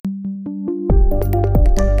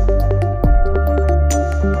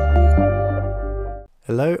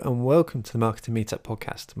Hello and welcome to the Marketing Meetup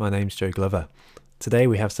podcast. My name's Joe Glover. Today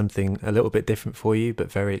we have something a little bit different for you, but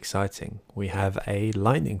very exciting. We have a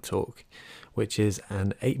lightning talk, which is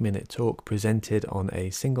an 8-minute talk presented on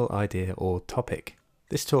a single idea or topic.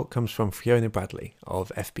 This talk comes from Fiona Bradley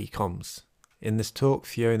of FB Comms. In this talk,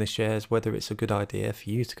 Fiona shares whether it's a good idea for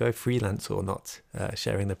you to go freelance or not,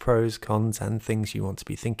 sharing the pros, cons, and things you want to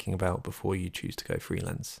be thinking about before you choose to go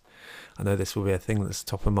freelance. I know this will be a thing that's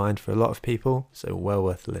top of mind for a lot of people, so well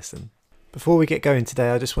worth a listen. Before we get going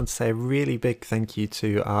today, I just want to say a really big thank you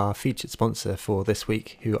to our featured sponsor for this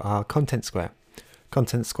week, who are Content Square.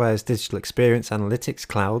 Content Square's digital experience analytics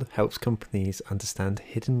cloud helps companies understand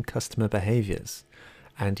hidden customer behaviors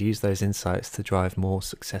and use those insights to drive more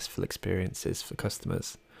successful experiences for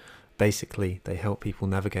customers. Basically, they help people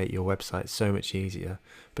navigate your website so much easier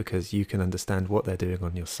because you can understand what they're doing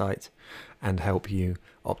on your site and help you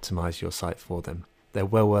optimize your site for them. They're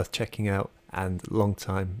well worth checking out and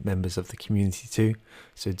long-time members of the community too,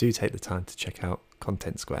 so do take the time to check out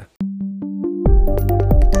Content Square.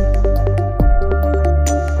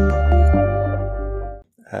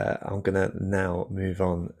 I'm going to now move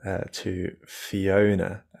on to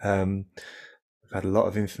Fiona. We've had a lot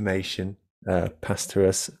of information passed to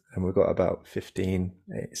us, and we've got about 15,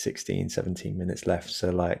 16, 17 minutes left.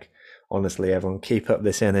 So honestly, everyone keep up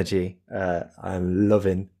this energy. I'm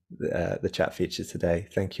loving the chat feature today.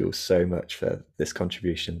 Thank you all so much for this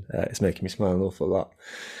contribution. It's making me smile an awful lot.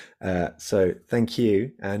 So thank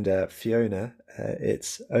you. And Fiona,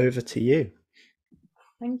 it's over to you.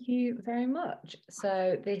 Thank you very much.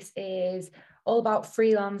 So this is all about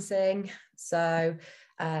freelancing. So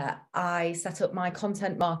I set up my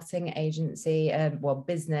content marketing agency,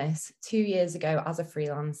 business 2 years ago as a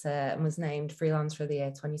freelancer and was named Freelancer of the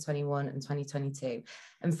Year 2021 and 2022.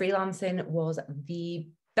 And freelancing was the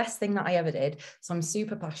best thing that I ever did. So I'm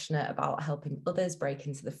super passionate about helping others break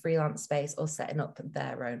into the freelance space or setting up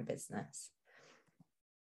their own business.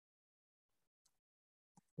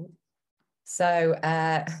 So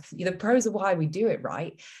the pros of why we do it,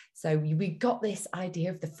 right? So we got this idea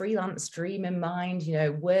of the freelance dream in mind,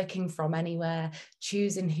 working from anywhere,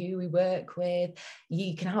 choosing who we work with.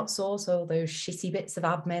 You can outsource all those shitty bits of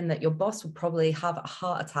admin that your boss would probably have a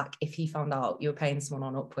heart attack if he found out you were paying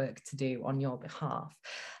someone on Upwork to do on your behalf.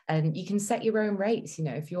 And you can set your own rates.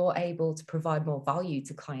 If you're able to provide more value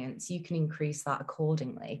to clients, you can increase that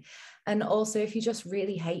accordingly. And also, if you just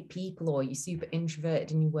really hate people or you're super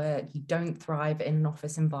introverted in your work, you don't thrive in an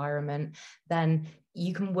office environment, then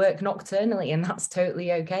you can work nocturnally, and that's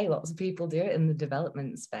totally okay. Lots of people do it in the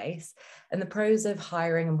development space. And the pros of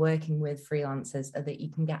hiring and working with freelancers are that you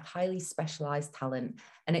can get highly specialized talent,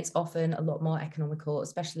 and it's often a lot more economical,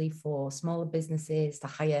 especially for smaller businesses, to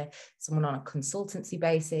hire someone on a consultancy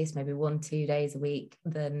basis, maybe 1-2 days a week,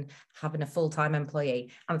 than having a full-time employee.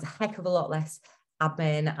 And it's a heck of a lot less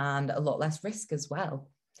admin and a lot less risk as well.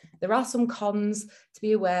 There are some cons to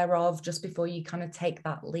be aware of just before you kind of take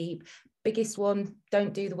that leap. Biggest one,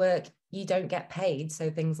 don't do the work, you don't get paid.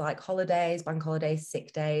 So things like holidays, bank holidays,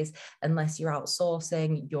 sick days, unless you're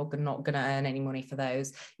outsourcing, you're not going to earn any money for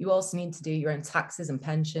those. You also need to do your own taxes and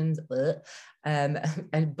pensions. But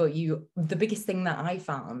the biggest thing that I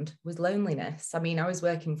found was loneliness. I mean, I was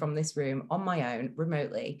working from this room on my own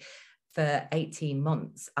remotely for 18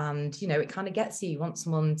 months. And, it kind of gets you. You want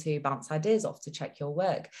someone to bounce ideas off, to check your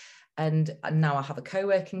work. And now I have a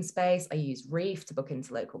co-working space. I use Reef to book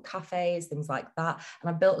into local cafes, things like that. And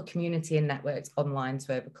I built a community and networks online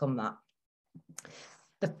to overcome that.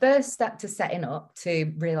 The first step to setting up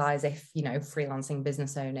to realize if, freelancing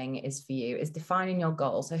business owning is for you is defining your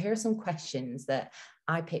goal. So here are some questions that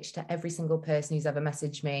I pitch to every single person who's ever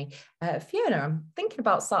messaged me. Fiona, I'm thinking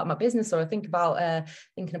about starting my business, or I think about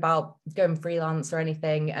thinking about going freelance or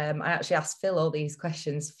anything. I actually asked Phil all these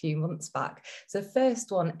questions a few months back. So the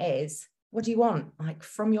first one is, what do you want,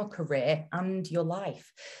 from your career and your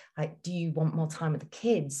life? Do you want more time with the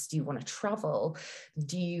kids? Do you want to travel?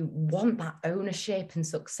 Do you want that ownership and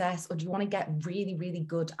success? Or do you want to get really, really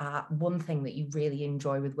good at one thing that you really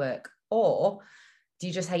enjoy with work? Or do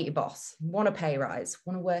you just hate your boss, want a pay rise,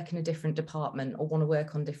 want to work in a different department, or want to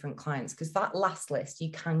work on different clients? Because that last list you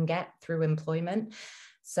can get through employment.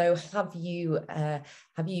 So have you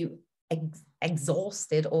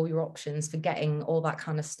exhausted all your options for getting all that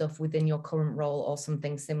kind of stuff within your current role or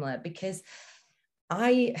something similar? Because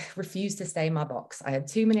I refused to stay in my box. I had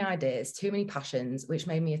too many ideas, too many passions, which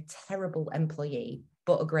made me a terrible employee,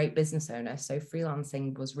 but a great business owner. So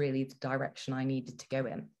freelancing was really the direction I needed to go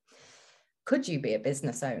in. Could you be a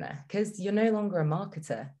business owner? Because you're no longer a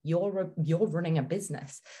marketer, you're running a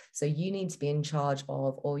business. So you need to be in charge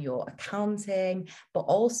of all your accounting, but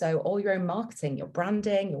also all your own marketing, your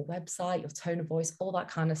branding, your website, your tone of voice, all that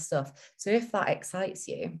kind of stuff. So if that excites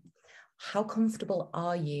you, how comfortable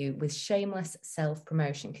are you with shameless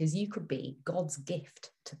self-promotion? Because you could be God's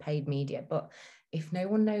gift to paid media, but if no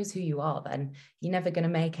one knows who you are, then you're never going to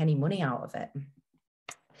make any money out of it.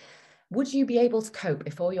 Would you be able to cope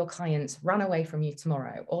if all your clients ran away from you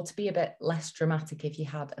tomorrow? Or to be a bit less dramatic, if you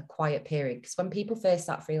had a quiet period? Because when people first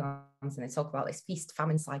start freelancing, they talk about this feast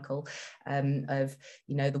famine cycle of,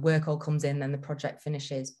 the work all comes in, then the project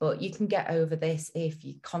finishes. But you can get over this if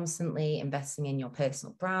you're constantly investing in your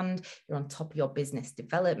personal brand, you're on top of your business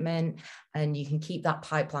development, and you can keep that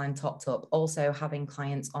pipeline topped up. Also, having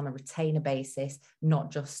clients on a retainer basis,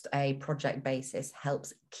 not just a project basis,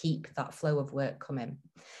 helps keep that flow of work coming.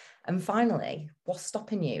 And finally, what's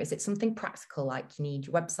stopping you? Is it something practical, like you need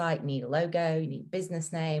your website, you need a logo, you need a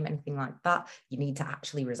business name, anything like that? You need to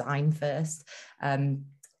actually resign first.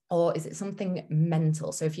 Or is it something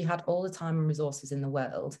mental? So if you had all the time and resources in the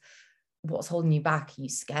world, what's holding you back? Are you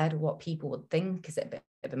scared of what people would think? Is it a bit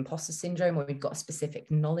of imposter syndrome, or you've got a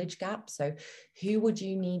specific knowledge gap? So who would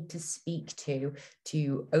you need to speak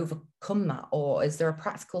to overcome that? Or is there a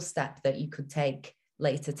practical step that you could take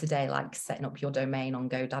later today, like setting up your domain on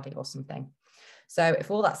GoDaddy or something? So if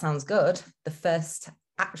all that sounds good, the first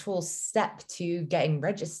actual step to getting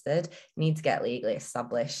registered, you need to get legally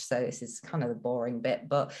established. So this is kind of the boring bit,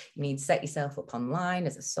 but you need to set yourself up online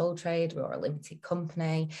as a sole trader or a limited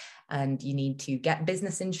company, and you need to get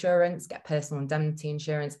business insurance, get personal indemnity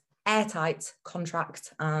insurance, airtight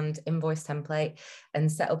contract and invoice template,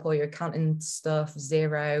 and set up all your accounting stuff,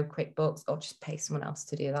 Xero, QuickBooks, or just pay someone else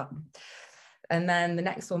to do that. And then the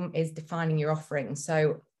next one is defining your offering.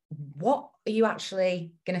 So what are you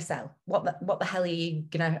actually going to sell? What the hell are you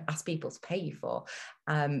going to ask people to pay you for?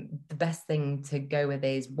 The best thing to go with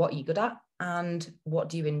is what you're good at and what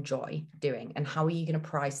do you enjoy doing, and how are you going to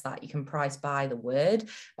price that? You can price by the word,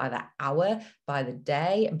 by the hour, by the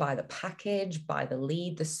day, by the package, by the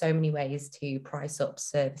lead. There's so many ways to price up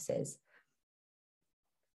services.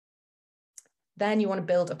 Then you want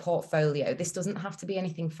to build a portfolio. This doesn't have to be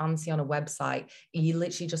anything fancy on a website. You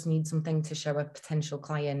literally just need something to show a potential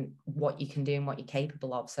client what you can do and what you're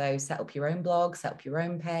capable of. So set up your own blog, set up your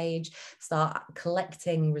own page, start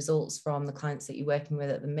collecting results from the clients that you're working with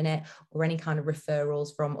at the minute, or any kind of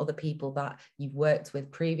referrals from other people that you've worked with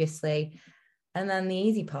previously. And then the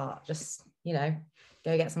easy part, just, go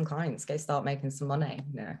get some clients, go start making some money.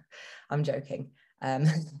 No, I'm joking.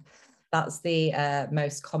 That's the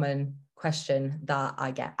most common question that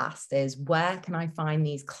I get asked is, where can I find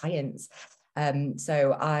these clients?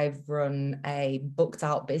 So I've run a booked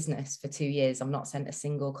out business for 2 years. I've not sent a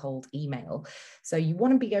single cold email. So you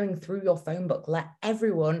want to be going through your phone book, let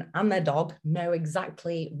everyone and their dog know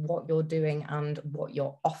exactly what you're doing and what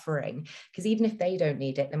you're offering. Because even if they don't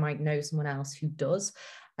need it, they might know someone else who does.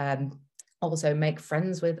 Also make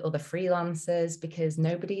friends with other freelancers, because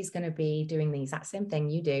nobody's going to be doing the exact same thing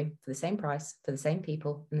you do for the same price, for the same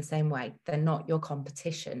people, in the same way. They're not your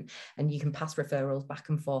competition, and you can pass referrals back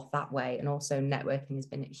and forth that way. And also networking has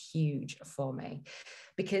been huge for me,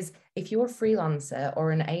 because if you're a freelancer or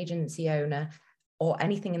an agency owner or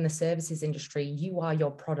anything in the services industry, you are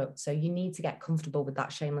your product. So you need to get comfortable with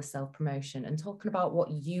that shameless self-promotion and talking about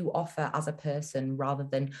what you offer as a person rather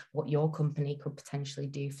than what your company could potentially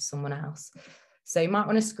do for someone else. So you might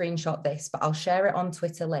want to screenshot this, but I'll share it on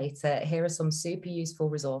Twitter later. Here are some super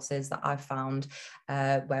useful resources that I've found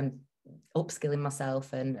when upskilling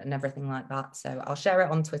myself and everything like that. So I'll share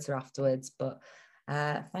it on Twitter afterwards, but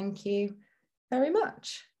thank you very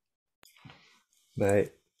much.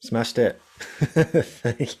 Mate, smashed it.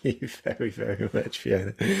 Thank you very, very much,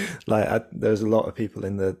 Fiona. There was a lot of people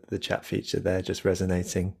in the chat feature there just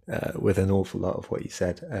resonating with an awful lot of what you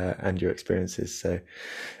said and your experiences. So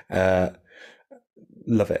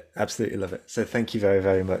love it. Absolutely love it. So thank you very,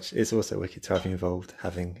 very much. It's also wicked to have you involved,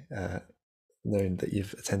 having known that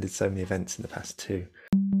you've attended so many events in the past too.